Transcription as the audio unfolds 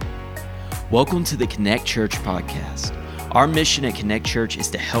Welcome to the Connect Church podcast. Our mission at Connect Church is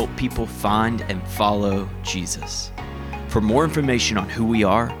to help people find and follow Jesus. For more information on who we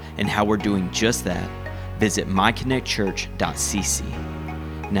are and how we're doing just that, visit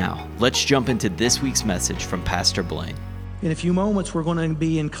myconnectchurch.cc. Now, let's jump into this week's message from Pastor Blaine. In a few moments, we're going to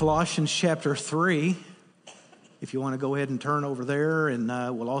be in Colossians chapter 3. If you want to go ahead and turn over there, and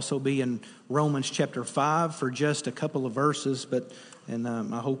we'll also be in Romans chapter 5 for just a couple of verses, and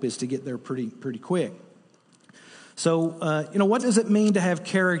my hope is to get there pretty quick. So, what does it mean to have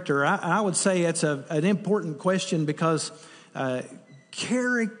character? I would say it's an important question because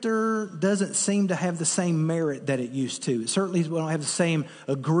character doesn't seem to have the same merit that it used to. Certainly, we don't have the same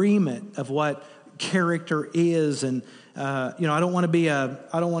agreement of what character is, and I don't want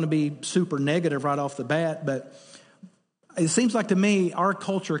to be super negative right off the bat, but it seems like to me our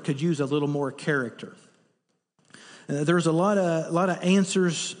culture could use a little more character. There's a lot of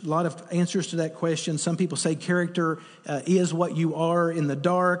answers to that question. Some people say character is what you are in the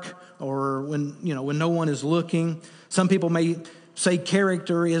dark, or when no one is looking. Some people may say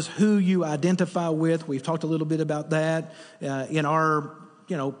character is who you identify with. We've talked a little bit about that in our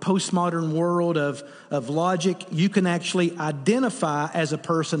postmodern world of logic. You can actually identify as a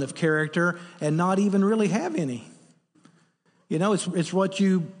person of character and not even really have any. It's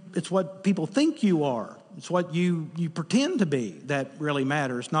what people think you are. It's what you pretend to be that really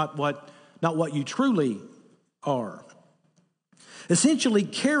matters, not what you truly are. Essentially,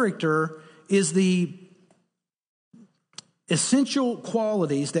 character is the essential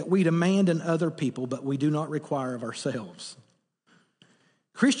qualities that we demand in other people, but we do not require of ourselves.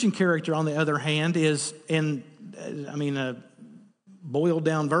 Christian character, on the other hand, is, a boiled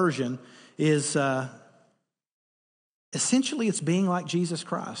down version, is essentially it's being like Jesus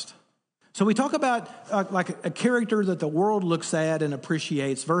Christ. So we talk about like a character that the world looks at and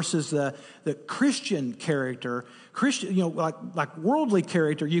appreciates versus the Christian character. Like worldly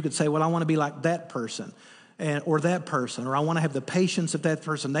character, you could say, well, I want to be like that person. Or that person, or I want to have the patience of that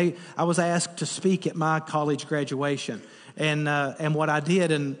person. I was asked to speak at my college graduation, and what I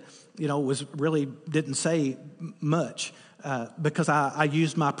did, was really didn't say much because I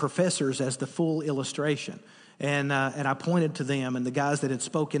used my professors as the full illustration, and I pointed to them and the guys that had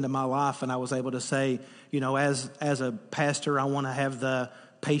spoken into my life, and I was able to say, as a pastor, I want to have the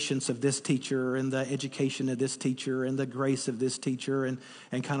patience of this teacher and the education of this teacher and the grace of this teacher and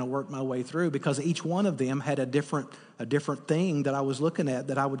kind of work my way through, because each one of them had a different thing that I was looking at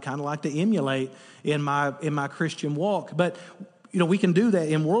that I would kind of like to emulate in my Christian walk. But we can do that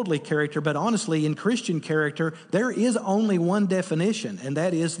in worldly character, but honestly, in Christian character, there is only one definition, and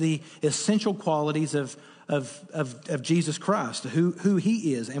that is the essential qualities of Jesus Christ, who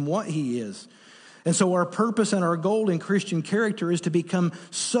He is and what He is. And so our purpose and our goal in Christian character is to become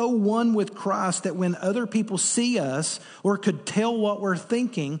so one with Christ that when other people see us or could tell what we're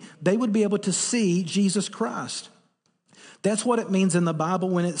thinking, they would be able to see Jesus Christ. That's what it means in the Bible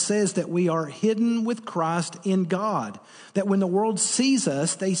when it says that we are hidden with Christ in God. That when the world sees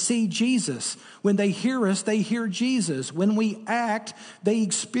us, they see Jesus. When they hear us, they hear Jesus. When we act, they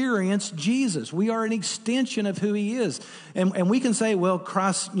experience Jesus. We are an extension of who He is. And we can say, well,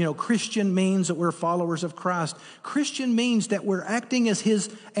 Christ, Christian means that we're followers of Christ. Christian means that we're acting as His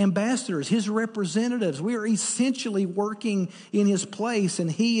ambassadors, His representatives. We are essentially working in His place,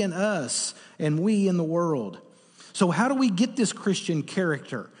 and He in us, and we in the world. So how do we get this Christian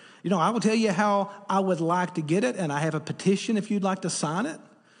character? I will tell you how I would like to get it, and I have a petition if you'd like to sign it.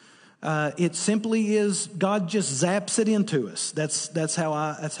 It simply is God just zaps it into us. That's how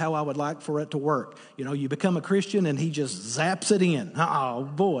I would like for it to work. You become a Christian and He just zaps it in. Oh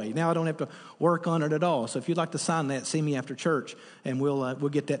boy, now I don't have to work on it at all. So if you'd like to sign that, see me after church, and we'll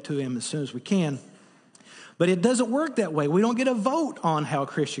get that to Him as soon as we can. But it doesn't work that way. We don't get a vote on how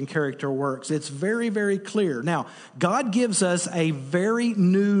Christian character works. It's very, very clear. Now, God gives us a very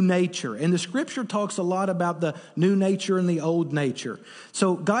new nature. And the Scripture talks a lot about the new nature and the old nature.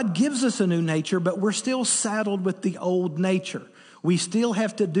 So God gives us a new nature, but we're still saddled with the old nature. We still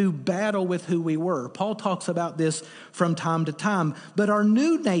have to do battle with who we were. Paul talks about this from time to time. But our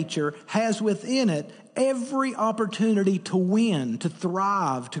new nature has within it every opportunity to win, to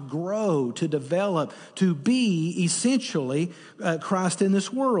thrive, to grow, to develop, to be essentially Christ in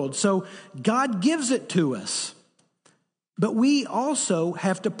this world. So God gives it to us, but we also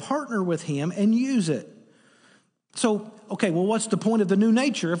have to partner with Him and use it. So okay, well, what's the point of the new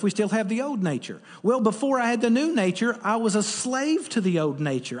nature if we still have the old nature? Well, before I had the new nature, I was a slave to the old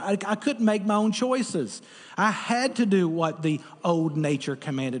nature. I couldn't make my own choices. I had to do what the old nature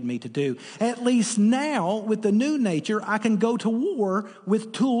commanded me to do. At least now, with the new nature, I can go to war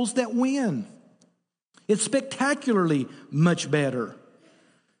with tools that win. It's spectacularly much better.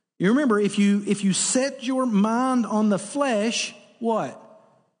 You remember, if you set your mind on the flesh, what?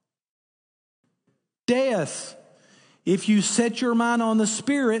 Death. If you set your mind on the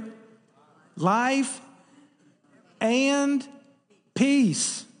Spirit, life and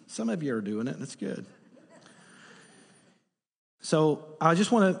peace. Some of you are doing it. That's good. So I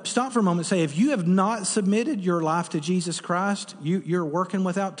just want to stop for a moment and say, if you have not submitted your life to Jesus Christ, you're working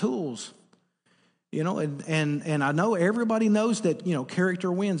without tools. You know, and I know everybody knows that, you know,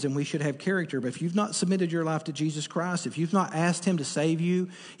 character wins and we should have character. But if you've not submitted your life to Jesus Christ, if you've not asked Him to save you,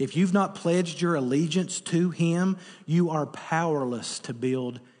 if you've not pledged your allegiance to Him, you are powerless to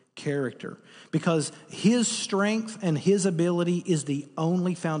build character. Because His strength and His ability is the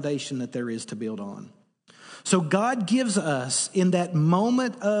only foundation that there is to build on. So God gives us, in that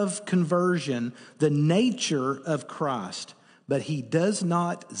moment of conversion, the nature of Christ. But He does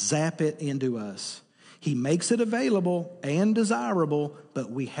not zap it into us. He makes it available and desirable, but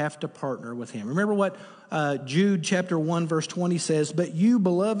we have to partner with Him. Remember what Jude chapter 1 verse 20 says, "But you,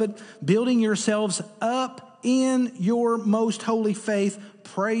 beloved, building yourselves up in your most holy faith,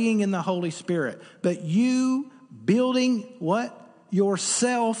 praying in the Holy Spirit." But you building what?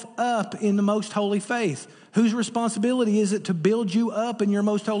 Yourself up in the most holy faith. Whose responsibility is it to build you up in your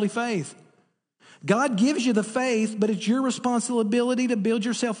most holy faith? God gives you the faith, but it's your responsibility to build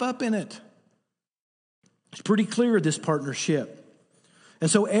yourself up in it. It's pretty clear, this partnership. And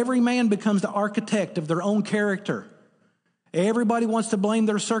so every man becomes the architect of their own character. Everybody wants to blame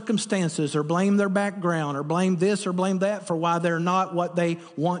their circumstances or blame their background or blame this or blame that for why they're not what they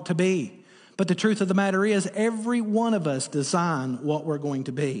want to be. But the truth of the matter is, every one of us design what we're going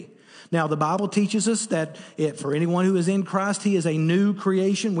to be. Now, the Bible teaches us that for anyone who is in Christ, he is a new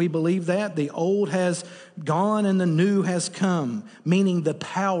creation. We believe that. The old has gone and the new has come, meaning the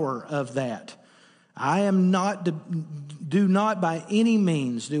power of that. Do not by any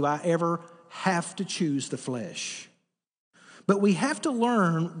means do I ever have to choose the flesh. But we have to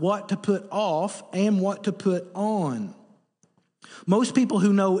learn what to put off and what to put on. Most people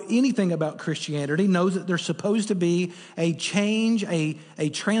who know anything about Christianity know that there's supposed to be a change, a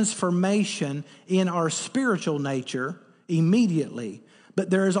transformation in our spiritual nature immediately.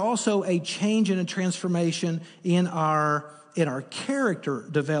 But there is also a change and a transformation in our character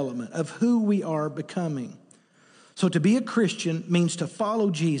development of who we are becoming. So to be a Christian means to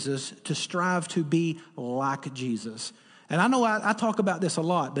follow Jesus, to strive to be like Jesus. And I know I talk about this a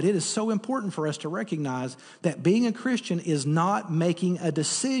lot, but it is so important for us to recognize that being a Christian is not making a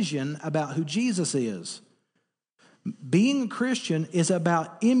decision about who Jesus is. Being a Christian is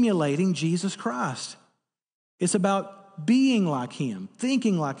about emulating Jesus Christ. It's about being like Him,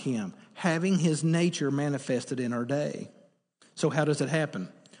 thinking like Him, having His nature manifested in our day. So how does it happen?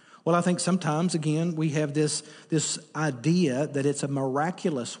 Well, I think sometimes, again, we have this idea that it's a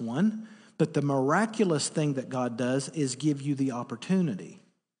miraculous one. But the miraculous thing that God does is give you the opportunity.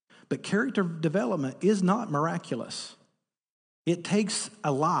 But character development is not miraculous. It takes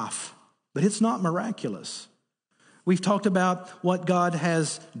a life, but it's not miraculous. We've talked about what God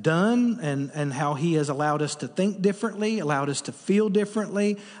has done and how He has allowed us to think differently, allowed us to feel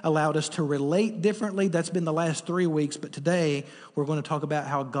differently, allowed us to relate differently. That's been the last 3 weeks. But today we're going to talk about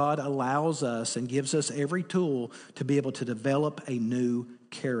how God allows us and gives us every tool to be able to develop a new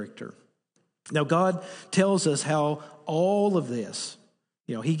character. Now, God tells us how all of this,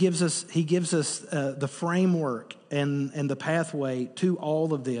 He gives us the framework and the pathway to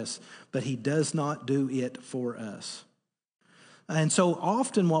all of this, but He does not do it for us. And so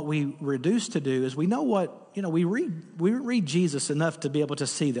often what we reduce to do is we read Jesus enough to be able to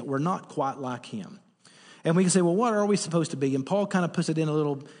see that we're not quite like Him. And we can say, well, what are we supposed to be? And Paul kind of puts it in a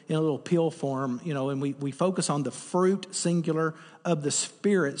little pill form, and we focus on the fruit, singular, of the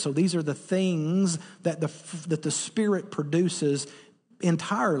Spirit. So these are the things that the Spirit produces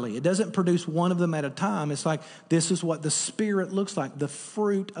entirely. It doesn't produce one of them at a time. It's like, this is what the Spirit looks like. The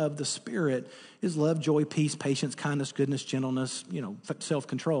fruit of the Spirit is love, joy, peace, patience, kindness, goodness, gentleness,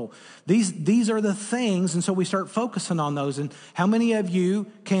 self-control. These are the things, and so we start focusing on those. And how many of you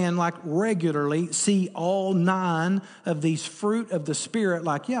can regularly see all 9 of these fruit of the Spirit?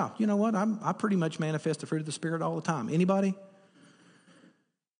 Yeah, you know what? I pretty much manifest the fruit of the Spirit all the time. Anybody?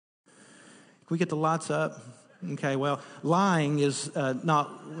 Can we get the lights up? Okay, well, lying is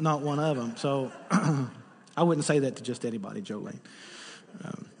not one of them. So I wouldn't say that to just anybody, Jolene.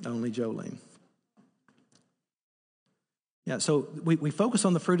 Only Jolene. Yeah, so we focus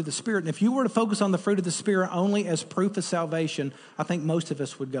on the fruit of the Spirit. And if you were to focus on the fruit of the Spirit only as proof of salvation, I think most of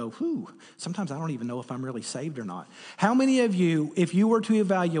us would go, whew, sometimes I don't even know if I'm really saved or not. How many of you, if you were to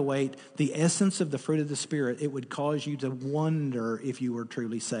evaluate the essence of the fruit of the Spirit, it would cause you to wonder if you were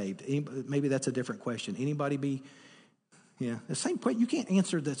truly saved? Maybe that's a different question. Anybody be, the same question. You can't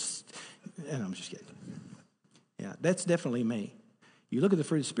answer this. And I'm just kidding. Yeah, that's definitely me. You look at the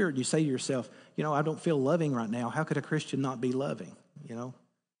fruit of the Spirit and you say to yourself, I don't feel loving right now. How could a Christian not be loving,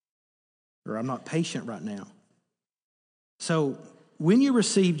 Or I'm not patient right now. So when you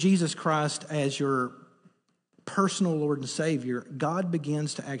receive Jesus Christ as your personal Lord and Savior, God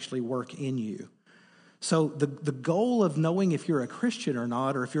begins to actually work in you. So the goal of knowing if you're a Christian or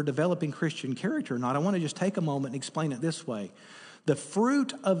not, or if you're developing Christian character or not, I want to just take a moment and explain it this way. The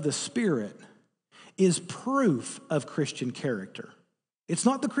fruit of the Spirit is proof of Christian character. It's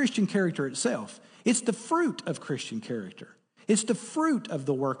not the Christian character itself. It's the fruit of Christian character. It's the fruit of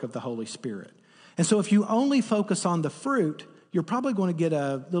the work of the Holy Spirit. And so if you only focus on the fruit, you're probably going to get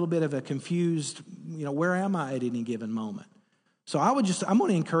a little bit of a confused, where am I at any given moment? So I'm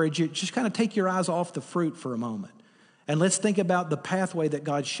going to encourage you, just kind of take your eyes off the fruit for a moment. And let's think about the pathway that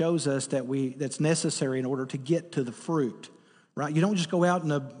God shows us that's necessary in order to get to the fruit, right? You don't just go out in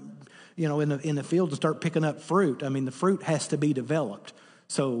the field and start picking up fruit. I mean, the fruit has to be developed.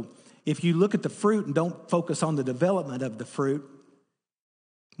 So if you look at the fruit and don't focus on the development of the fruit,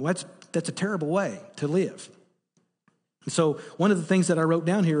 well, that's a terrible way to live. So one of the things that I wrote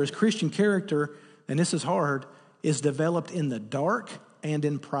down here is Christian character, and this is hard, is developed in the dark and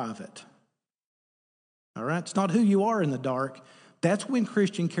in private. All right? It's not who you are in the dark. That's when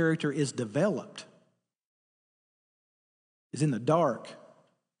Christian character is developed. It's in the dark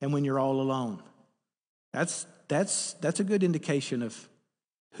and when you're all alone. That's a good indication of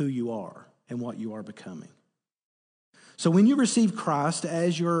who you are and what you are becoming. So when you receive Christ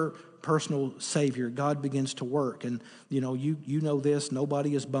as your personal Savior, God begins to work. And, you know this,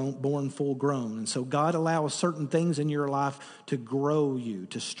 nobody is born full grown. And so God allows certain things in your life to grow you,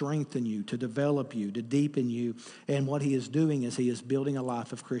 to strengthen you, to develop you, to deepen you. And what He is doing is He is building a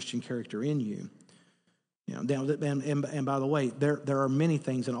life of Christian character in you. And by the way, there are many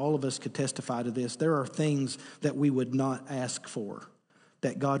things, and all of us could testify to this. There are things that we would not ask for,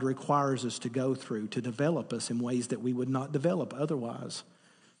 that God requires us to go through to develop us in ways that we would not develop otherwise.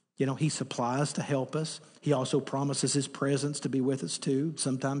 He supplies to help us. He also promises His presence to be with us too.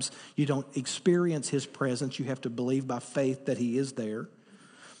 Sometimes you don't experience His presence. You have to believe by faith that He is there.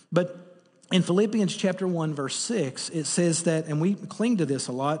 But in Philippians chapter 1, verse 6, it says that, and we cling to this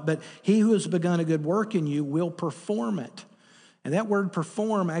a lot, but He who has begun a good work in you will perform it. And that word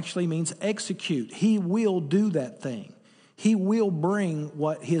perform actually means execute. He will do that thing. He will bring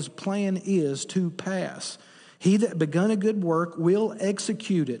what His plan is to pass. He that begun a good work will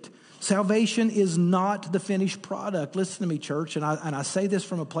execute it. Salvation is not the finished product. Listen to me, church, and I say this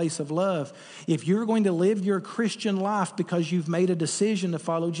from a place of love. If you're going to live your Christian life because you've made a decision to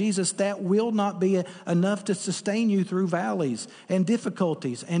follow Jesus, that will not be enough to sustain you through valleys and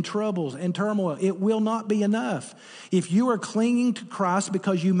difficulties and troubles and turmoil. It will not be enough. If you are clinging to Christ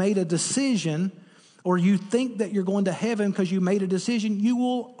because you made a decision, or you think that you're going to heaven because you made a decision, you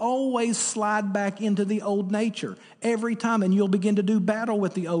will always slide back into the old nature every time, and you'll begin to do battle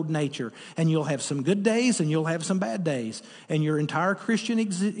with the old nature, and you'll have some good days and you'll have some bad days, and your entire Christian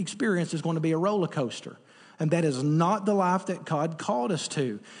experience is going to be a roller coaster. And that is not the life that God called us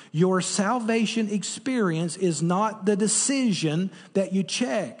to. Your salvation experience is not the decision that you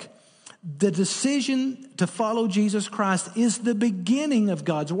check. The decision to follow Jesus Christ is the beginning of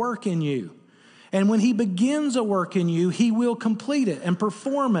God's work in you. And when He begins a work in you, He will complete it and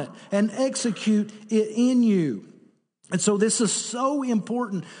perform it and execute it in you. And so this is so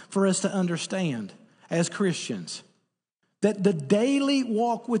important for us to understand as Christians, that the daily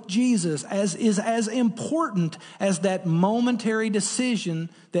walk with Jesus is as important as that momentary decision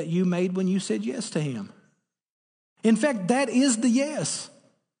that you made when you said yes to Him. In fact, that is the yes.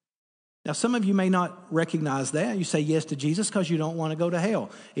 Now, some of you may not recognize that. You say yes to Jesus because you don't want to go to hell.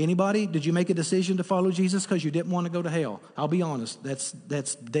 Anybody, did you make a decision to follow Jesus because you didn't want to go to hell? I'll be honest, that's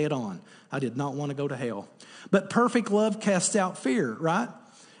dead on. I did not want to go to hell. But perfect love casts out fear, right?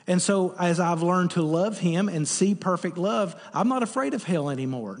 And so as I've learned to love Him and see perfect love, I'm not afraid of hell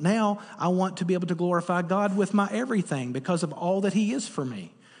anymore. Now I want to be able to glorify God with my everything because of all that He is for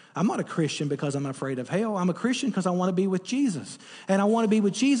me. I'm not a Christian because I'm afraid of hell. I'm a Christian because I want to be with Jesus. And I want to be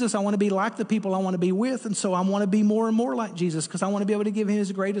with Jesus. I want to be like the people I want to be with. And so I want to be more and more like Jesus because I want to be able to give Him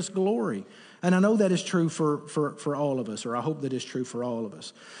His greatest glory. And I know that is true for all of us, or I hope that is true for all of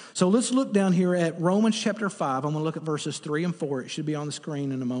us. So let's look down here at Romans chapter 5. I'm going to look at verses 3 and 4. It should be on the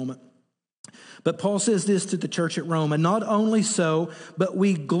screen in a moment. But Paul says this to the church at Rome, and not only so, but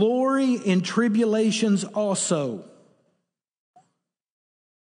we glory in tribulations also.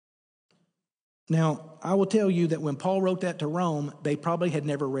 Now, I will tell you that when Paul wrote that to Rome, they probably had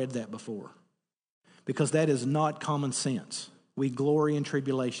never read that before, because that is not common sense. We glory in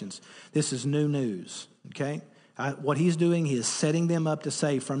tribulations. This is new news, okay? What he's doing, he is setting them up to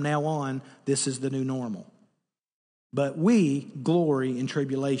say, from now on, this is the new normal. But we glory in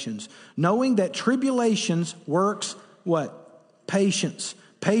tribulations, knowing that tribulations works what? Patience.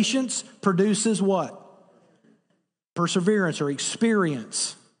 Patience produces what? Perseverance or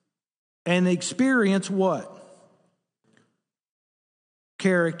experience. And experience what?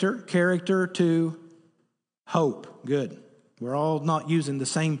 Character. Character to hope. Good. We're all not using the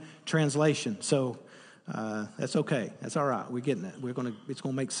same translation, so that's okay. That's all right. We're getting it. It's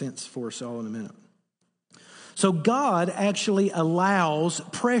going to make sense for us all in a minute. So God actually allows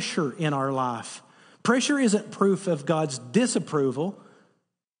pressure in our life. Pressure isn't proof of God's disapproval.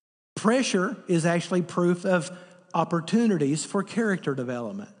 Pressure is actually proof of opportunities for character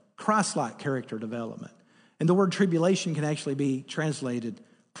development, Christ-like character development. And the word tribulation can actually be translated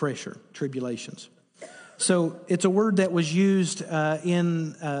pressure, tribulations. So it's a word that was used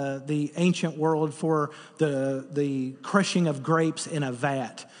in the ancient world for the crushing of grapes in a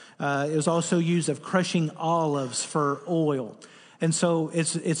vat. It was also used of crushing olives for oil. And so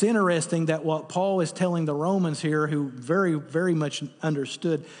it's interesting that what Paul is telling the Romans here, who very, very much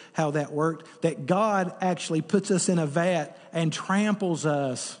understood how that worked, that God actually puts us in a vat and tramples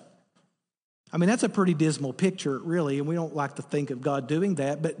us. I mean, that's a pretty dismal picture, really, and we don't like to think of God doing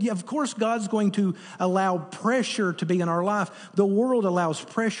that. But yeah, of course, God's going to allow pressure to be in our life. The world allows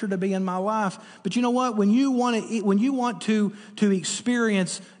pressure to be in my life. But you know what? When you want to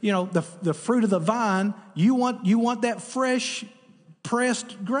experience, the fruit of the vine, you want that fresh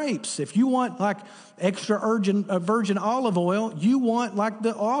pressed grapes. If you want like extra virgin olive oil, you want like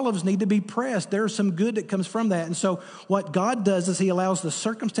the olives need to be pressed. There's some good that comes from that. And so what God does is he allows the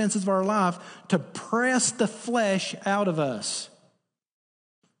circumstances of our life to press the flesh out of us.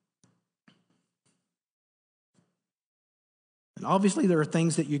 And obviously there are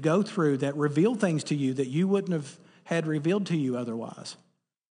things that you go through that reveal things to you that you wouldn't have had revealed to you otherwise.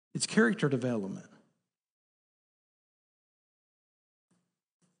 It's character development.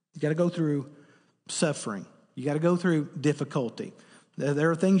 You got to go through suffering. You got to go through difficulty. There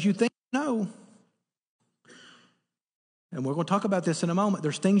are things you think you know. And we're going to talk about this in a moment.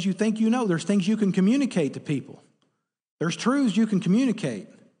 There's things you think you know. There's things you can communicate to people. There's truths you can communicate.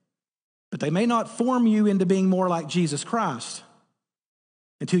 But they may not form you into being more like Jesus Christ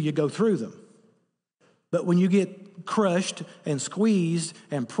until you go through them. But when you get crushed and squeezed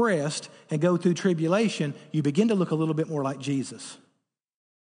and pressed and go through tribulation, you begin to look a little bit more like Jesus.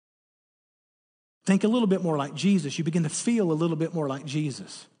 Think a little bit more like Jesus. You begin to feel a little bit more like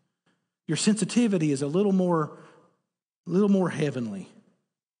Jesus. Your sensitivity is a little more heavenly.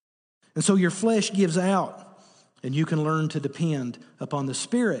 And so your flesh gives out, and you can learn to depend upon the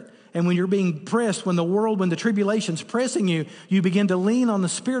Spirit. And when you're being pressed, when the tribulation's pressing you, you begin to lean on the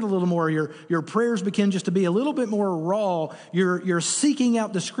Spirit a little more. Your prayers begin just to be a little bit more raw. You're seeking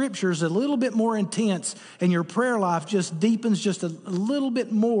out the Scriptures a little bit more intense, and your prayer life just deepens just a little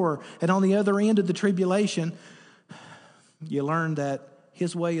bit more. And on the other end of the tribulation, you learn that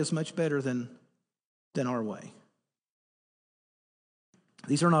His way is much better than our way.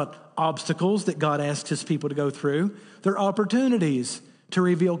 These are not obstacles that God asks His people to go through. They're opportunities to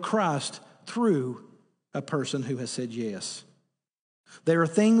reveal Christ through a person who has said yes. There are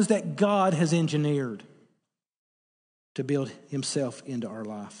things that God has engineered to build Himself into our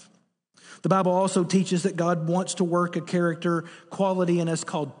life. The Bible also teaches that God wants to work a character quality in us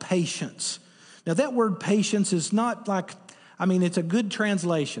called patience. Now that word patience is not like, it's a good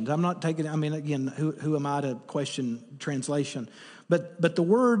translation. I'm not taking, again, who am I to question translation? But the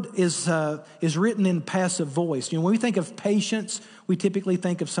word is written in passive voice. When we think of patience, we typically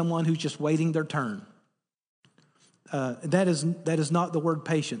think of someone who's just waiting their turn. That is not the word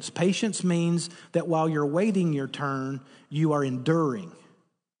patience. Patience means that while you're waiting your turn, you are enduring,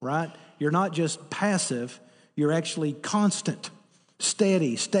 right? You're not just passive, you're actually constant,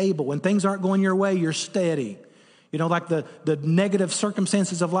 steady, stable. When things aren't going your way, you're steady. Like the negative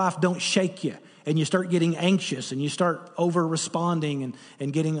circumstances of life don't shake you. And you start getting anxious and you start over responding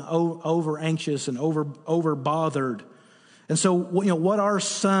and getting over anxious and over bothered. And so, what are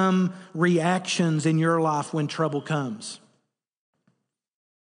some reactions in your life when trouble comes?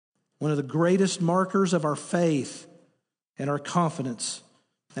 One of the greatest markers of our faith and our confidence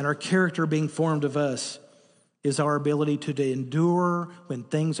and our character being formed of us is our ability to endure when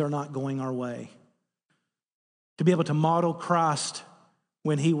things are not going our way. To be able to model Christ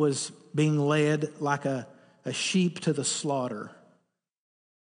when he was being led like a sheep to the slaughter.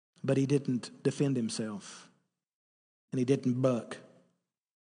 But he didn't defend himself. And he didn't buck.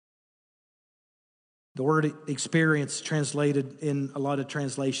 The word experience translated in a lot of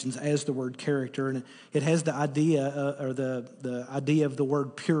translations as the word character, and it has the idea or the idea of the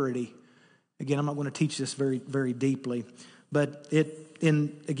word purity. Again, I'm not going to teach this very, very deeply, but as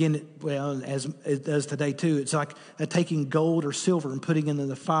it does today too, it's like taking gold or silver and putting it in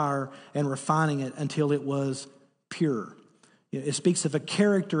the fire and refining it until it was pure. It speaks of a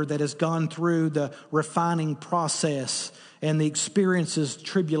character that has gone through the refining process and the experiences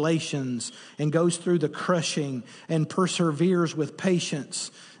tribulations and goes through the crushing and perseveres with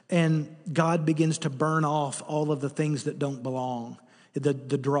patience. And God begins to burn off all of the things that don't belong, the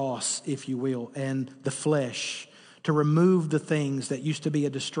dross, if you will, and the flesh. To remove the things that used to be a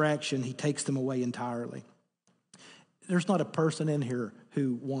distraction, he takes them away entirely. There's not a person in here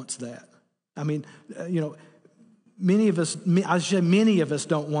who wants that. I mean, many of us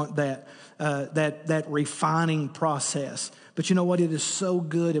don't want that refining process. But you know what? It is so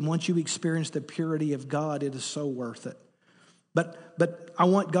good. And once you experience the purity of God, it is so worth it. But I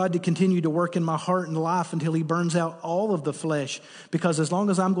want God to continue to work in my heart and life until he burns out all of the flesh. Because as long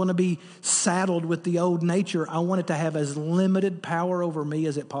as I'm going to be saddled with the old nature, I want it to have as limited power over me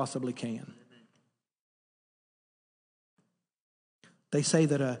as it possibly can. They say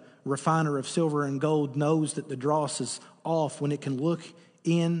that a refiner of silver and gold knows that the dross is off when it can look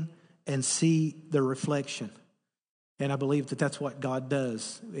in and see the reflection. And I believe that that's what God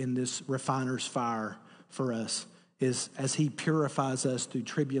does in this refiner's fire for us, is as he purifies us through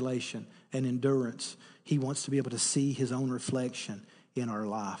tribulation and endurance, he wants to be able to see his own reflection in our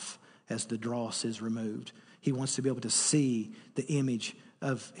life as the dross is removed. He wants to be able to see the image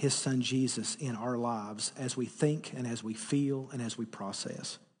of his son Jesus in our lives as we think and as we feel and as we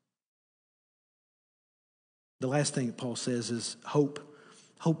process. The last thing that Paul says is hope.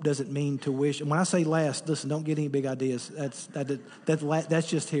 Hope doesn't mean to wish. And when I say last, listen, don't get any big ideas. That's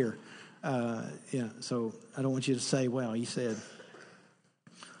just here. So I don't want you to say, well, he said.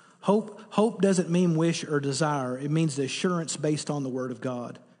 Hope doesn't mean wish or desire. It means the assurance based on the word of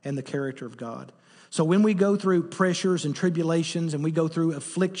God and the character of God. So when we go through pressures and tribulations and we go through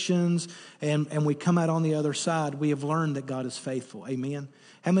afflictions and we come out on the other side, we have learned that God is faithful. Amen.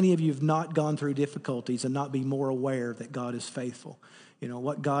 How many of you have not gone through difficulties and not be more aware that God is faithful? You know,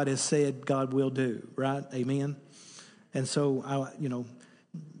 what God has said, God will do, right? Amen. And so,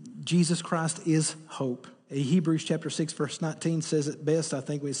 Jesus Christ is hope. Hebrews chapter 6, verse 19 says it best, I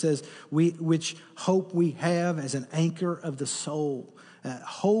think, when it says, which hope we have as an anchor of the soul.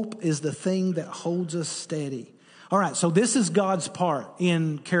 Hope is the thing that holds us steady. All right, so this is God's part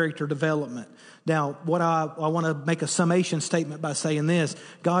in character development. Now, what I want to make a summation statement by saying this: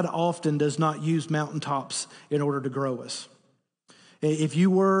 God often does not use mountaintops in order to grow us. If you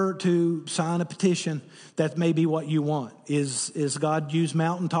were to sign a petition, that may be what you want. Is God use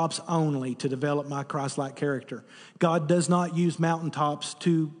mountaintops only to develop my Christ-like character? God does not use mountaintops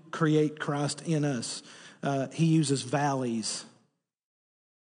to create Christ in us. He uses valleys.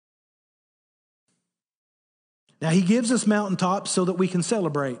 Now, he gives us mountaintops so that we can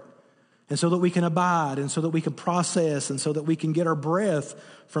celebrate and so that we can abide and so that we can process and so that we can get our breath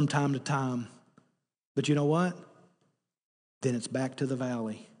from time to time. But you know what? Then it's back to the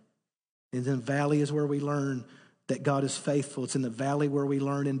valley. And then the valley is where we learn that God is faithful. It's in the valley where we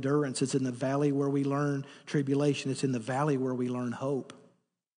learn endurance. It's in the valley where we learn tribulation. It's in the valley where we learn hope.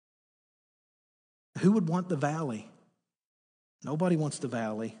 Who would want the valley? Nobody wants the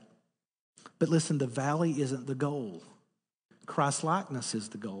valley. But listen, the valley isn't the goal. Christ-likeness is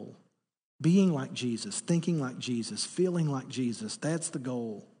the goal. Being like Jesus, thinking like Jesus, feeling like Jesus, that's the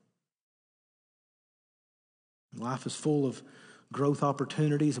goal. Life is full of growth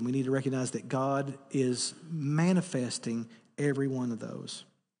opportunities, and we need to recognize that God is manifesting every one of those.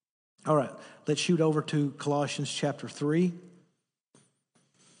 All right, let's shoot over to Colossians chapter 3.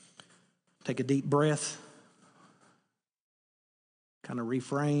 Take a deep breath. Kind of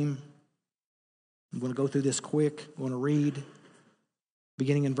reframe. I'm going to go through this quick. I'm going to read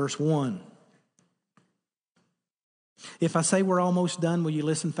beginning in verse 1. If I say we're almost done, will you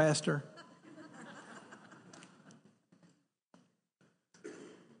listen faster?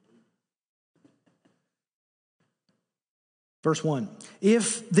 Verse 1,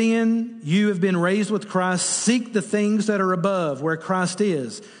 if then you have been raised with Christ, seek the things that are above, where Christ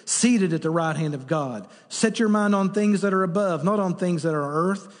is, seated at the right hand of God. Set your mind on things that are above, not on things that are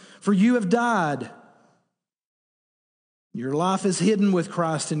earth, for you have died. Your life is hidden with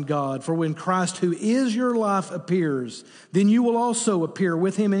Christ in God, for when Christ, who is your life, appears, then you will also appear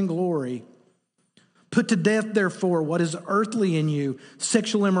with him in glory. Put to death, therefore, what is earthly in you,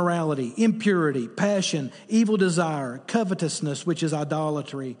 sexual immorality, impurity, passion, evil desire, covetousness, which is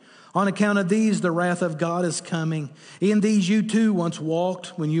idolatry. On account of these, the wrath of God is coming. In these you too once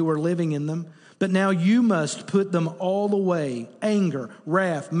walked when you were living in them. But now you must put them all away: anger,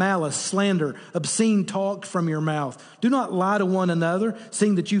 wrath, malice, slander, obscene talk from your mouth. Do not lie to one another,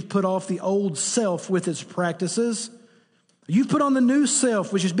 seeing that you've put off the old self with its practices. You've put on the new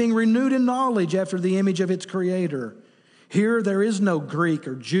self, which is being renewed in knowledge after the image of its creator. Here there is no Greek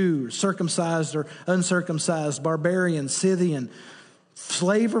or Jew, circumcised or uncircumcised, barbarian, Scythian,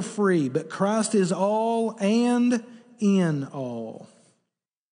 slave or free, but Christ is all and in all.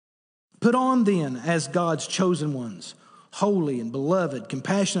 Put on then, as God's chosen ones, holy and beloved,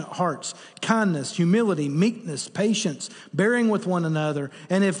 compassionate hearts, kindness, humility, meekness, patience, bearing with one another.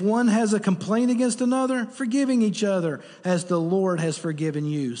 And if one has a complaint against another, forgiving each other, as the Lord has forgiven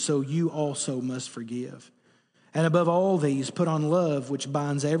you, so you also must forgive. And above all these, put on love, which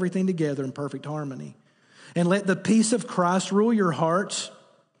binds everything together in perfect harmony. And let the peace of Christ rule your hearts,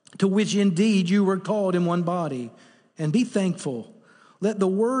 to which indeed you were called in one body. And be thankful. Let the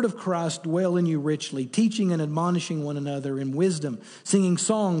word of Christ dwell in you richly, teaching and admonishing one another in wisdom, singing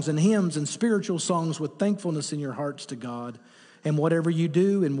songs and hymns and spiritual songs with thankfulness in your hearts to God. And whatever you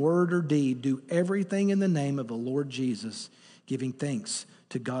do in word or deed, do everything in the name of the Lord Jesus, giving thanks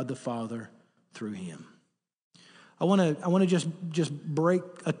to God the Father through him. I want to just break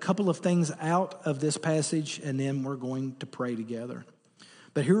a couple of things out of this passage, and then we're going to pray together.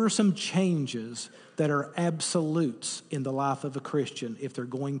 But here are some changes that are absolutes in the life of a Christian if they're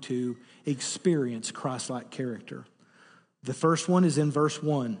going to experience Christ-like character. The first one is in verse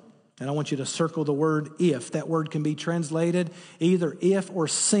 1. And I want you to circle the word if. That word can be translated either if or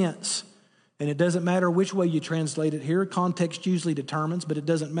since. And it doesn't matter which way you translate it here. Context usually determines, but it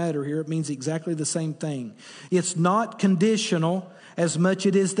doesn't matter here. It means exactly the same thing. It's not conditional as much as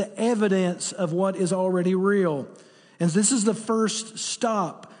it is the evidence of what is already real. And this is the first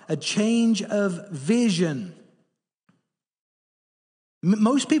stop, a change of vision.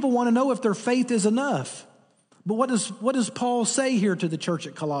 Most people want to know if their faith is enough. But what does Paul say here to the church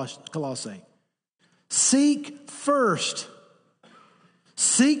at Colossae? Seek first.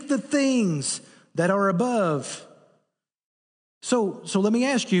 Seek the things that are above. So let me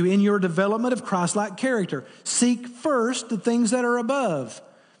ask you, in your development of Christ-like character, seek first the things that are above.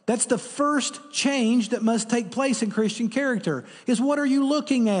 That's the first change that must take place in Christian character, is what are you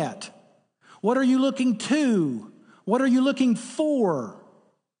looking at? What are you looking to? What are you looking for?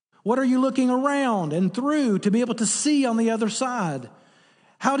 What are you looking around and through to be able to see on the other side?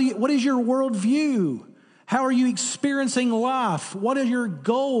 What is your worldview? How are you experiencing life? What are your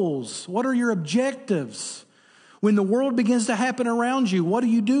goals? What are your objectives? When the world begins to happen around you, what do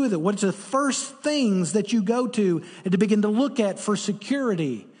you do with it? What's the first things that you go to and to begin to look at for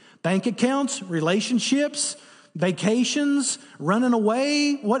security? Bank accounts, relationships, vacations, running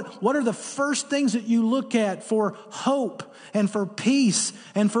away. What are the first things that you look at for hope and for peace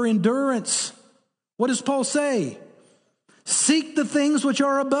and for endurance? What does Paul say? Seek the things which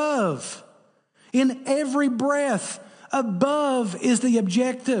are above. In every breath, above is the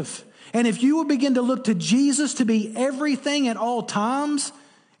objective. And if you will begin to look to Jesus to be everything at all times,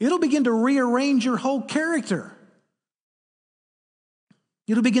 it'll begin to rearrange your whole character.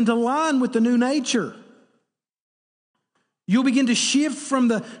 It'll begin to align with the new nature. You'll begin to shift from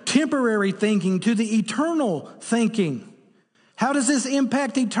the temporary thinking to the eternal thinking. How does this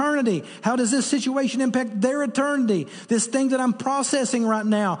impact eternity? How does this situation impact their eternity? This thing that I'm processing right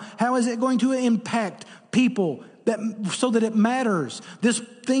now, how is it going to impact people so that it matters? This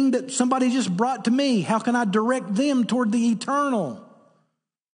thing that somebody just brought to me, how can I direct them toward the eternal?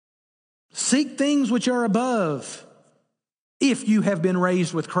 Seek things which are above, if you have been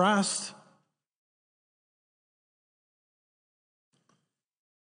raised with Christ.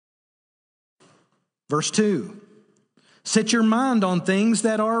 Verse 2. Set your mind on things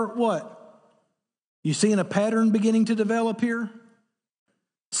that are what? You seeing a pattern beginning to develop here?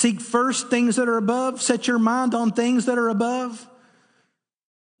 Seek first things that are above. Set your mind on things that are above.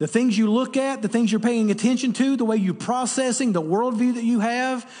 The things you look at, the things you're paying attention to, the way you're processing, the worldview that you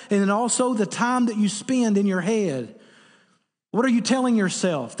have, and then also the time that you spend in your head. What are you telling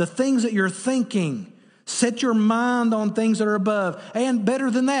yourself? The things that you're thinking, Set your mind on things that are above. And better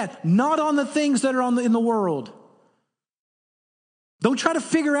than that, not on the things that are in the world. Don't try to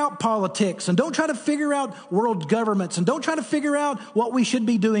figure out politics, and don't try to figure out world governments, and don't try to figure out what we should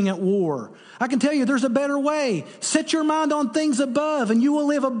be doing at war. I can tell you there's a better way. Set your mind on things above, and you will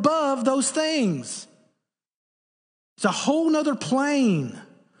live above those things. It's a whole nother plane,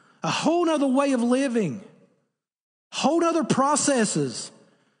 a whole nother way of living, whole nother processes.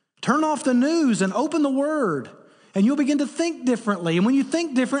 Turn off the news and open the Word, and you'll begin to think differently. And when you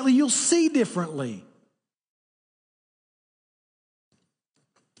think differently, you'll see differently.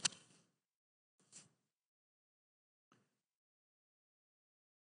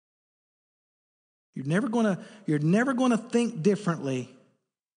 You're never going to think differently.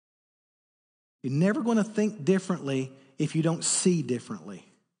 You're never going to think differently if you don't see differently.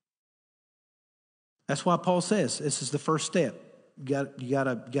 That's why Paul says this is the first step. You got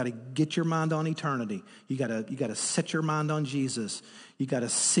to get your mind on eternity. You got to set your mind on Jesus. You got to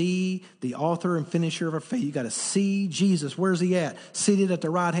see the author and finisher of our faith. You got to see Jesus. Where's he at? Seated at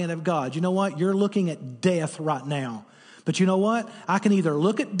the right hand of God. You know what? You're looking at death right now. But you know what? I can either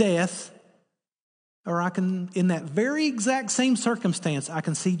look at death, or I can, in that very exact same circumstance, I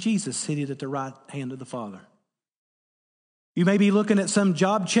can see Jesus seated at the right hand of the Father. You may be looking at some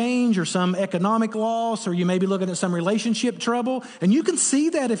job change or some economic loss, or you may be looking at some relationship trouble, and you can see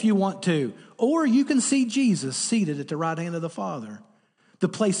that if you want to. Or you can see Jesus seated at the right hand of the Father, the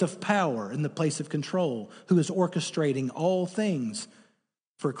place of power and the place of control, who is orchestrating all things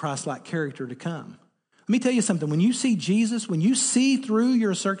for a Christ-like character to come. Let me tell you something. When you see Jesus, when you see through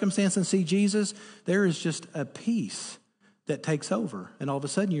your circumstance and see Jesus, there is just a peace that takes over. And all of a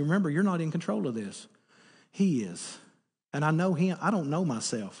sudden you remember you're not in control of this. He is. And I know him. I don't know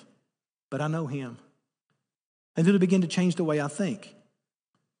myself, but I know him. And it'll begin to change the way I think.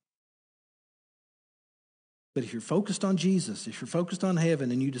 But if you're focused on Jesus, if you're focused on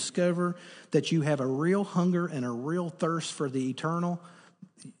heaven, and you discover that you have a real hunger and a real thirst for the eternal,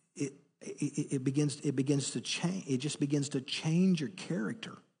 it begins to change. It just begins to change your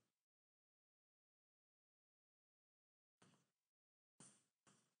character.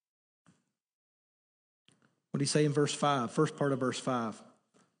 What do you say in verse 5? First part of verse 5.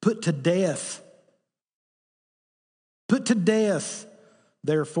 Put to death. Put to death,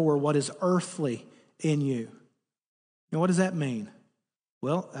 therefore, what is earthly in you. Now, what does that mean?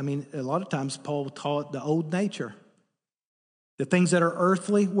 Well, I mean, a lot of times Paul taught the old nature. The things that are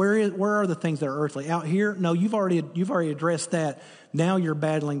earthly, where are the things that are earthly? Out here? No, you've already addressed that. Now you're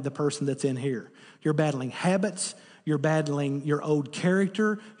battling the person that's in here. You're battling habits. You're battling your old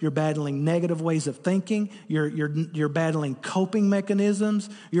character. You're battling negative ways of thinking. You're battling coping mechanisms.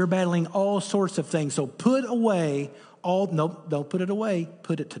 You're battling all sorts of things. So put away don't put it away.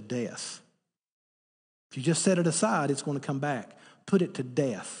 Put it to death. If you just set it aside, it's going to come back. Put it to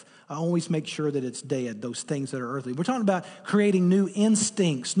death. I always make sure that it's dead, those things that are earthly. We're talking about creating new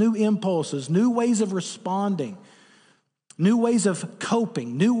instincts, new impulses, new ways of responding, new ways of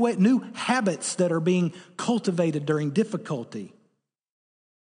coping, new habits that are being cultivated during difficulty.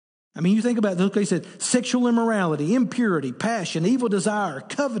 I mean, you think about, look, he said, sexual immorality, impurity, passion, evil desire,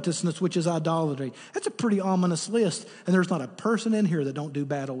 covetousness, which is idolatry. That's a pretty ominous list, and there's not a person in here that don't do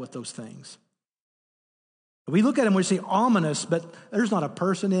battle with those things. We look at them, we say ominous, but there's not a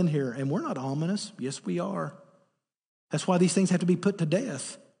person in here. And we're not ominous. Yes, we are. That's why these things have to be put to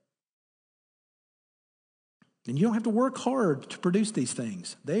death. And you don't have to work hard to produce these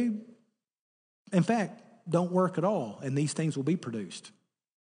things. They, in fact, don't work at all, and these things will be produced.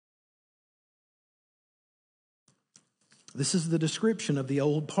 This is the description of the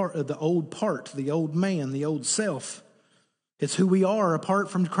old man, the old self. It's who we are apart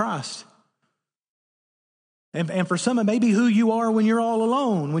from Christ. And for some, it may be who you are when you're all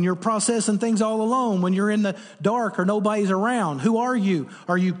alone, when you're processing things all alone, when you're in the dark or nobody's around. Who are you?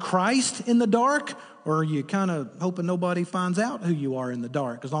 Are you Christ in the dark? Or are you kind of hoping nobody finds out who you are in the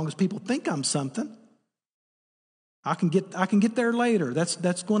dark? As long as people think I'm something, I can get there later.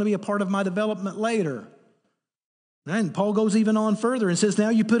 That's going to be a part of my development later. And Paul goes even on further and says, now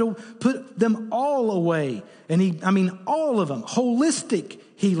you put them all away. And all of them, holistic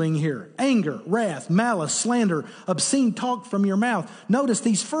healing here. Anger, wrath, malice, slander, obscene talk from your mouth. Notice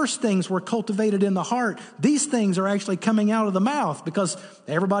these first things were cultivated in the heart. These things are actually coming out of the mouth because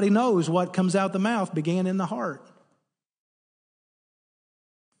everybody knows what comes out the mouth began in the heart.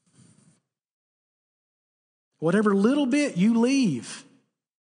 Whatever little bit you leave,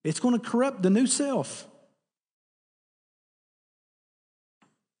 it's going to corrupt the new self.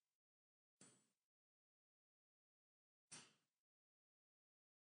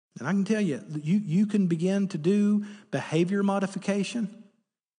 And I can tell you, you can begin to do behavior modification,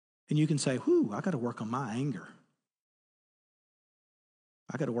 and you can say, whew, I got to work on my anger.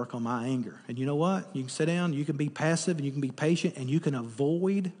 I got to work on my anger. And you know what? You can sit down, you can be passive, and you can be patient, and you can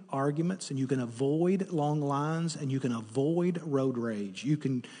avoid arguments, and you can avoid long lines, and you can avoid road rage. You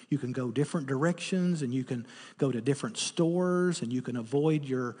can go different directions, and you can go to different stores, and you can avoid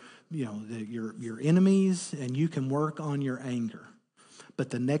your enemies, and you can work on your anger. But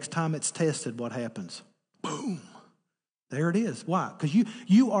the next time it's tested, what happens? Boom. There it is. Why? Because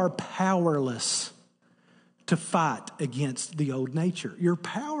you are powerless to fight against the old nature. You're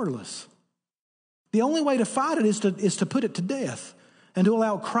powerless. The only way to fight it is to put it to death and to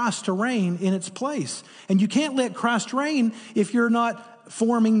allow Christ to reign in its place. And you can't let Christ reign if you're not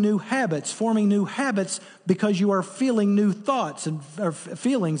forming new habits because you are feeling new thoughts and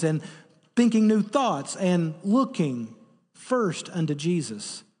feelings and thinking new thoughts and looking first unto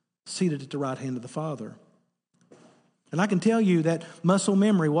Jesus, seated at the right hand of the Father. And I can tell you that muscle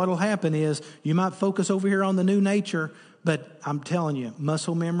memory, what will happen is you might focus over here on the new nature, but I'm telling you,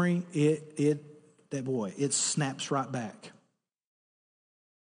 muscle memory, it snaps right back.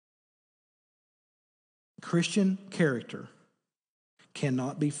 Christian character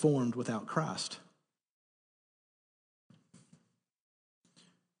cannot be formed without Christ.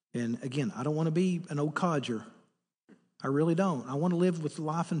 And again, I don't want to be an old codger. I really don't. I want to live with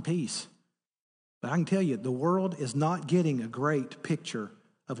life and peace. But I can tell you, the world is not getting a great picture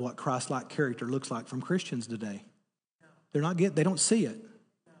of what Christ-like character looks like from Christians today. They don't see it.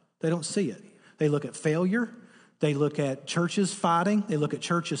 They don't see it. They look at failure. They look at churches fighting. They look at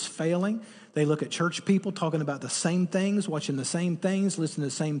churches failing. They look at church people talking about the same things, watching the same things, listening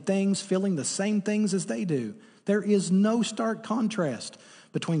to the same things, feeling the same things as they do. There is no stark contrast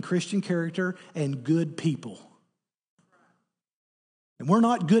between Christian character and good people. And we're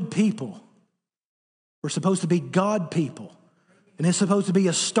not good people. We're supposed to be God people. And it's supposed to be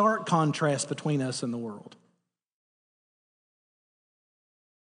a stark contrast between us and the world.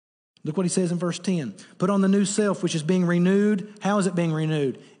 Look what he says in verse 10. Put on the new self, which is being renewed. How is it being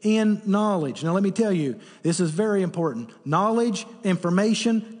renewed? In knowledge. Now let me tell you, this is very important. Knowledge,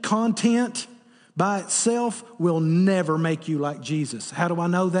 information, content by itself will never make you like Jesus. How do I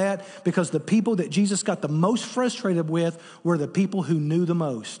know that? Because the people that Jesus got the most frustrated with were the people who knew the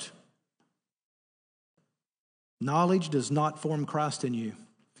most. Knowledge does not form Christ in you.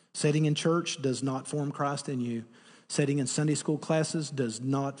 Sitting in church does not form Christ in you. Sitting in Sunday school classes does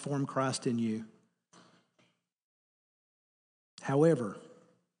not form Christ in you. However,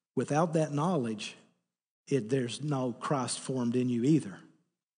 without that knowledge, there's no Christ formed in you either.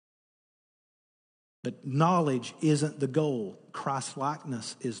 But knowledge isn't the goal.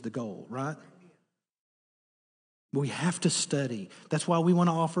 Christ-likeness is the goal, right? We have to study. That's why we want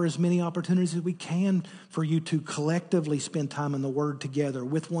to offer as many opportunities as we can for you to collectively spend time in the Word together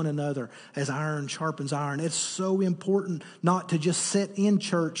with one another as iron sharpens iron. It's so important not to just sit in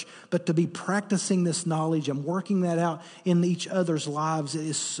church, but to be practicing this knowledge and working that out in each other's lives. It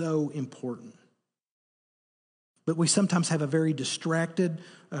is so important. But we sometimes have a very distracted,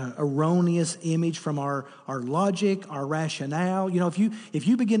 erroneous image from our logic, our rationale. You know, if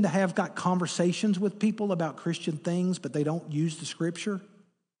you begin to have got conversations with people about Christian things, but they don't use the Scripture,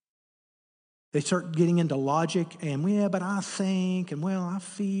 they start getting into logic and, well, but I think, and well, I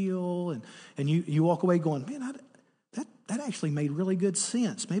feel, and you walk away going, man, that actually made really good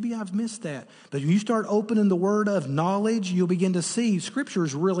sense. Maybe I've missed that. But when you start opening the Word of knowledge, you'll begin to see Scripture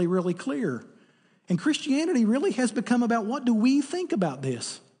is really, really clear. And Christianity really has become about what do we think about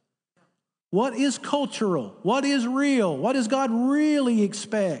this? What is cultural? What is real? What does God really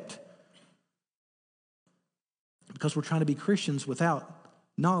expect? Because we're trying to be Christians without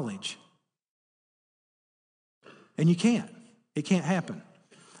knowledge. And you can't. It can't happen.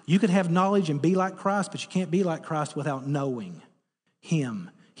 You can have knowledge and be like Christ, but you can't be like Christ without knowing Him,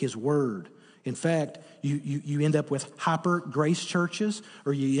 His Word. In fact, you end up with hyper grace churches,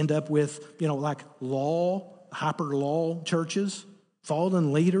 or you end up with, like hyper law churches,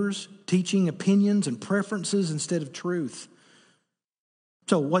 fallen leaders teaching opinions and preferences instead of truth.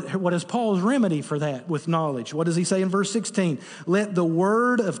 So what is Paul's remedy for that with knowledge? What does he say in verse 16? Let the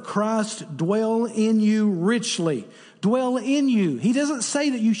word of Christ dwell in you richly. Dwell in you. He doesn't say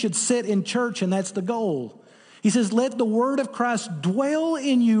that you should sit in church and that's the goal. He says, let the word of Christ dwell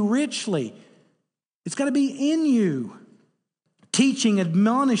in you richly. It's got to be in you. Teaching,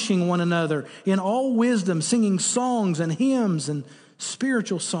 admonishing one another in all wisdom, singing songs and hymns and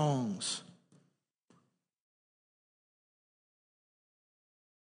spiritual songs.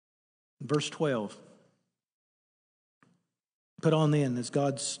 Verse 12. Put on then as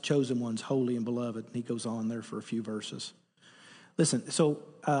God's chosen ones, holy and beloved. And he goes on there for a few verses. Listen, so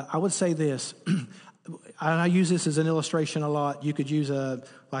I would say this. I use this as an illustration a lot. You could use a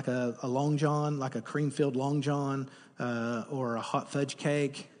Long John, like a cream-filled Long John, or a hot fudge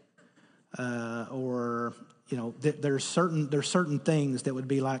cake, or there's certain things that would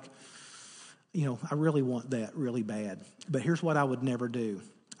be like, I really want that really bad. But here's what I would never do.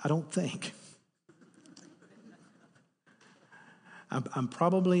 I don't think. I'm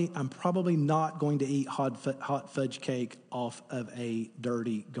probably not going to eat hot fudge cake off of a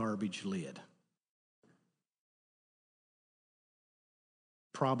dirty garbage lid.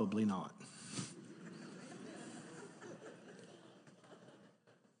 Probably not.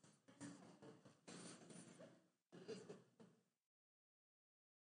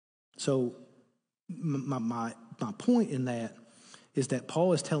 So my point in that is that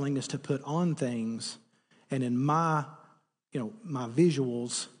Paul is telling us to put on things, and in my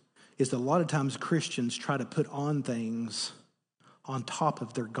visuals is that a lot of times Christians try to put on things on top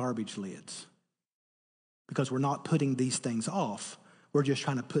of their garbage lids because we're not putting these things off. We're just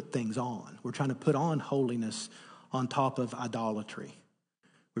trying to put things on. We're trying to put on holiness on top of idolatry.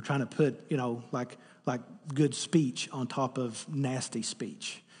 We're trying to put, like good speech on top of nasty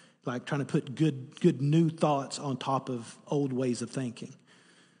speech. Like trying to put good new thoughts on top of old ways of thinking.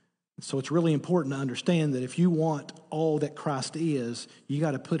 So it's really important to understand that if you want all that Christ is, you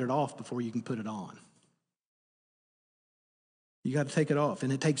got to put it off before you can put it on. You got to take it off,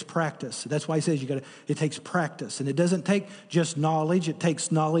 and it takes practice. That's why he says it takes practice. And it doesn't take just knowledge, it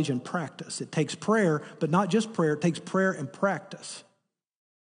takes knowledge and practice. It takes prayer, but not just prayer, it takes prayer and practice.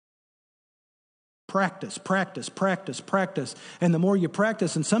 Practice, practice, practice, practice. And the more you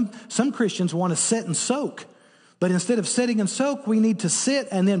practice, and some Christians want to sit and soak. But instead of sitting and soak, we need to sit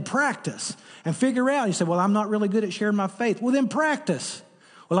and then practice and figure out. You say, well, I'm not really good at sharing my faith. Well, then practice.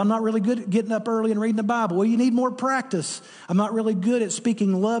 Well, I'm not really good at getting up early and reading the Bible. Well, you need more practice. I'm not really good at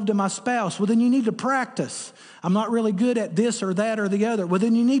speaking love to my spouse. Well, then you need to practice. I'm not really good at this or that or the other. Well,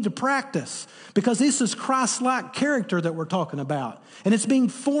 then you need to practice because this is Christ-like character that we're talking about. And it's being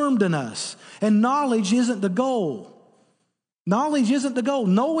formed in us. And knowledge isn't the goal. Knowledge isn't the goal.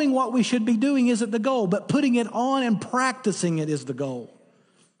 Knowing what we should be doing isn't the goal, but putting it on and practicing it is the goal.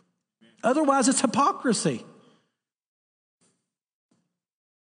 Otherwise, it's hypocrisy.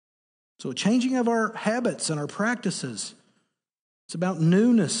 So changing of our habits and our practices. It's about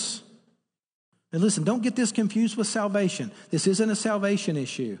newness. And listen, don't get this confused with salvation. This isn't a salvation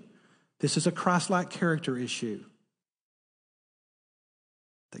issue. This is a Christ-like character issue.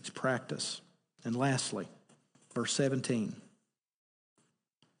 It takes practice. And lastly, verse 17.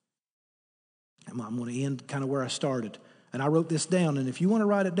 I'm going to end kind of where I started. And I wrote this down, and if you want to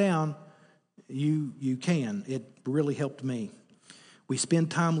write it down, you can. It really helped me. We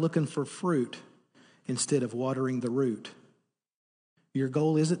spend time looking for fruit instead of watering the root. Your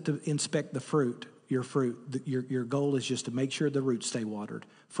goal isn't to inspect the fruit, your fruit. Your goal is just to make sure the roots stay watered.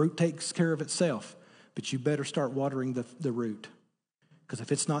 Fruit takes care of itself, but you better start watering the root. Because if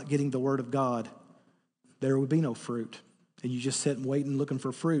it's not getting the word of God, there would be no fruit. And you just sit and wait and looking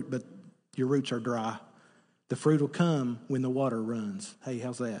for fruit, but your roots are dry. The fruit will come when the water runs. Hey,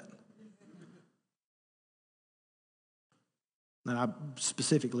 how's that? And I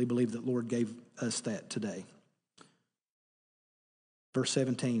specifically believe that the Lord gave us that today. Verse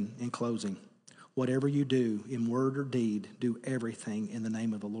 17 in closing. Whatever you do in word or deed, do everything in the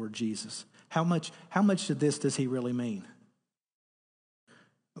name of the Lord Jesus. How much of this does he really mean?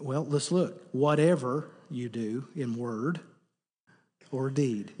 Well, let's look. Whatever you do in word or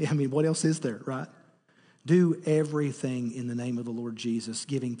deed. I mean, what else is there, right? Do everything in the name of the Lord Jesus,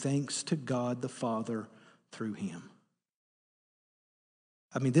 giving thanks to God the Father through him.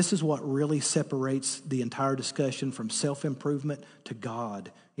 I mean, this is what really separates the entire discussion from self-improvement to God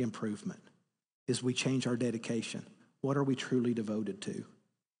improvement, is we change our dedication. What are we truly devoted to?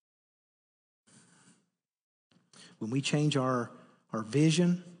 When we change our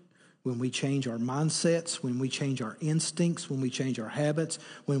vision, when we change our mindsets, when we change our instincts, when we change our habits,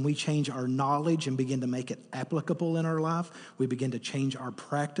 when we change our knowledge and begin to make it applicable in our life, we begin to change our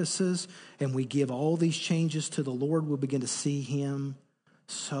practices, and we give all these changes to the Lord, we'll begin to see him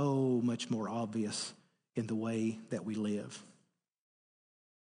so much more obvious in the way that we live.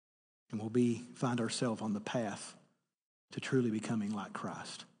 And we'll find ourselves on the path to truly becoming like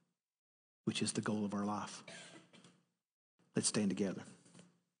Christ, which is the goal of our life. Let's stand together.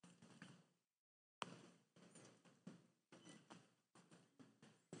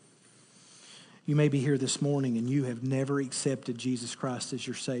 You may be here this morning and you have never accepted Jesus Christ as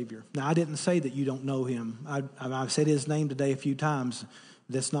your Savior. Now, I didn't say that you don't know him. I've said his name today a few times.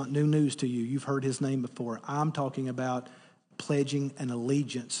 That's not new news to you. You've heard his name before. I'm talking about pledging an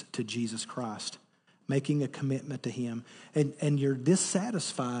allegiance to Jesus Christ, making a commitment to him. And you're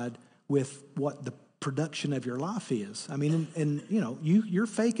dissatisfied with what the production of your life is. I mean, and you know, you're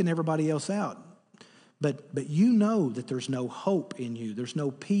faking everybody else out. But you know that there's no hope in you. There's no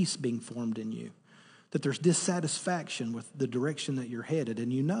peace being formed in you. That there's dissatisfaction with the direction that you're headed.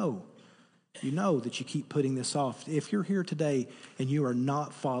 And you know that you keep putting this off. If you're here today and you are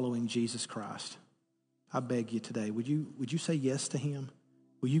not following Jesus Christ, I beg you today, would you say yes to him?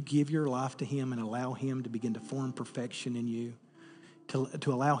 Will you give your life to him and allow him to begin to form perfection in you? To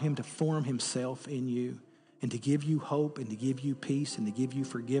allow him to form himself in you? And to give you hope and to give you peace and to give you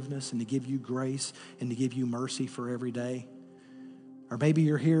forgiveness and to give you grace and to give you mercy for every day. Or maybe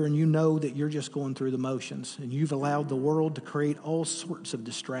you're here and you know that you're just going through the motions and you've allowed the world to create all sorts of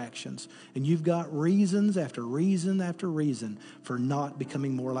distractions. And you've got reasons after reason after reason for not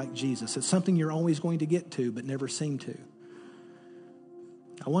becoming more like Jesus. It's something you're always going to get to but never seem to.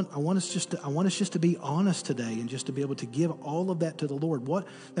 I want us just to be honest today and just to be able to give all of that to the Lord.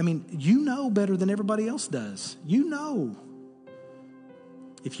 You know better than everybody else does. You know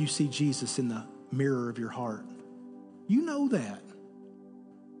if you see Jesus in the mirror of your heart. You know that.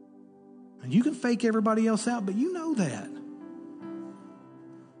 And you can fake everybody else out, but you know that.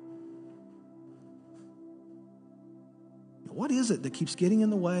 What is it that keeps getting in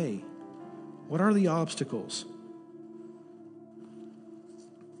the way? What are the obstacles?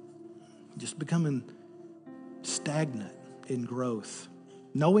 Just becoming stagnant in growth.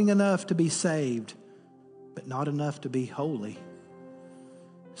 Knowing enough to be saved, but not enough to be holy.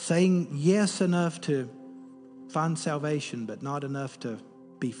 Saying yes enough to find salvation, but not enough to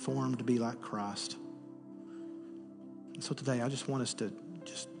be formed to be like Christ. And so today I just want us to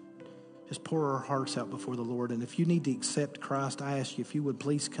just pour our hearts out before the Lord. And if you need to accept Christ, I ask you if you would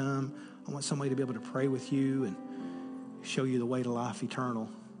please come. I want somebody to be able to pray with you and show you the way to life eternal.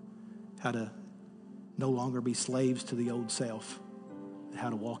 How to no longer be slaves to the old self, and how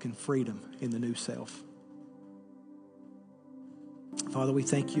to walk in freedom in the new self. Father, we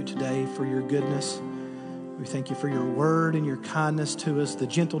thank you today for your goodness. We thank you for your word and your kindness to us, the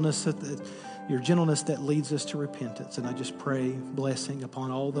gentleness, your gentleness that leads us to repentance. And I just pray blessing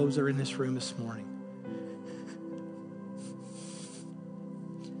upon all those that are in this room this morning.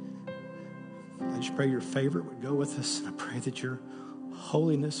 I just pray your favor would go with us. And I pray that your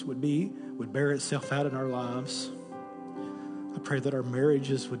holiness would bear itself out in our lives. I pray that our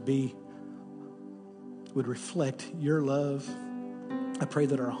marriages would reflect your love. I pray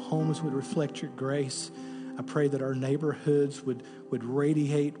that our homes would reflect your grace. I pray that our neighborhoods would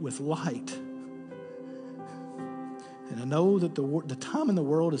radiate with light. And I know that the time in the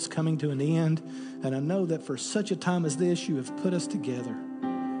world is coming to an end. And I know that for such a time as this, you have put us together.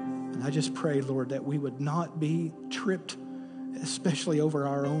 And I just pray, Lord, that we would not be tripped, especially over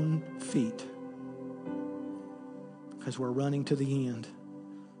our own feet, because we're running to the end.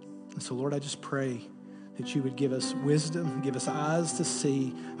 And so, Lord, I just pray that you would give us wisdom, give us eyes to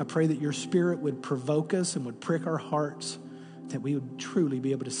see. I pray that your Spirit would provoke us and would prick our hearts, that we would truly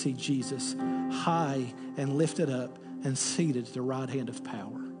be able to see Jesus high and lifted up and seated at the right hand of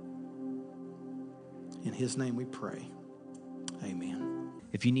power. In his name we pray. Amen.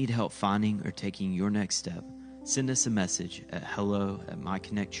 If you need help finding or taking your next step, send us a message at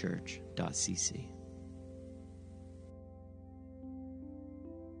hello@myconnectchurch.cc.